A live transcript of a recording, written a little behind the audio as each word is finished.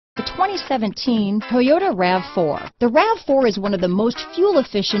2017 Toyota RAV4. The RAV4 is one of the most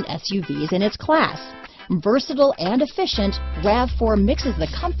fuel-efficient SUVs in its class. Versatile and efficient, RAV4 mixes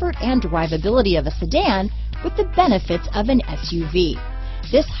the comfort and drivability of a sedan with the benefits of an SUV.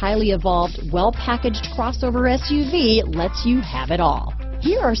 This highly evolved, well-packaged crossover SUV lets you have it all.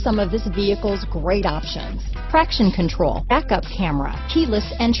 Here are some of this vehicle's great options: traction control, backup camera, keyless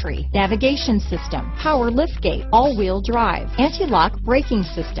entry, navigation system, power liftgate, all-wheel drive, anti-lock braking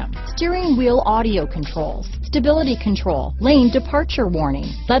system, steering wheel audio controls, stability control, lane departure warning,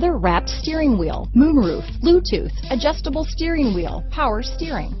 leather-wrapped steering wheel, moonroof, Bluetooth, adjustable steering wheel, power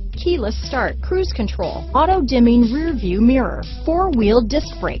steering, keyless start, cruise control, auto-dimming rear-view mirror, four-wheel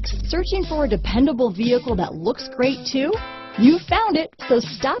disc brakes. Searching for a dependable vehicle that looks great too? You found it, so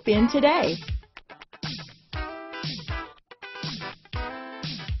stop in today.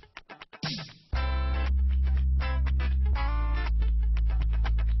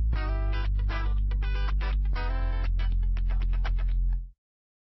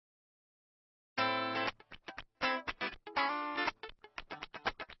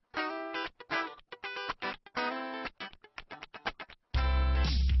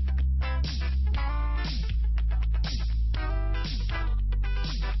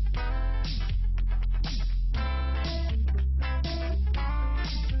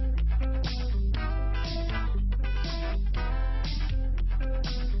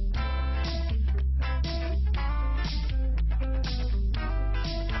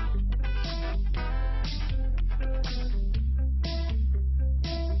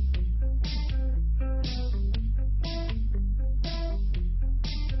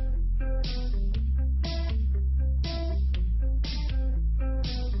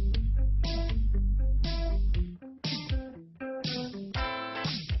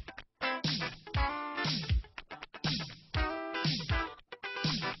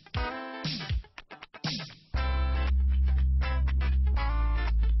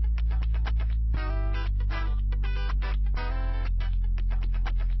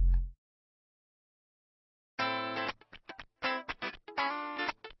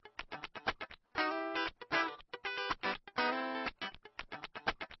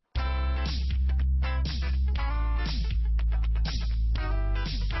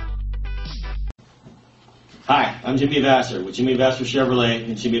 Hi, I'm Jimmy Vasser with Jimmy Vasser Chevrolet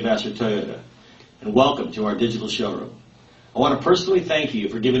and Jimmy Vasser Toyota, and welcome to our digital showroom. I want to personally thank you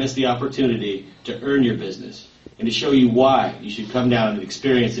for giving us the opportunity to earn your business and to show you why you should come down and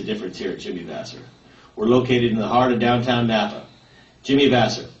experience the difference here at Jimmy Vasser. We're located in the heart of downtown Napa. Jimmy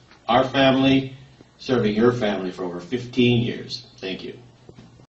Vasser, our family, serving your family for over 15 years. Thank you.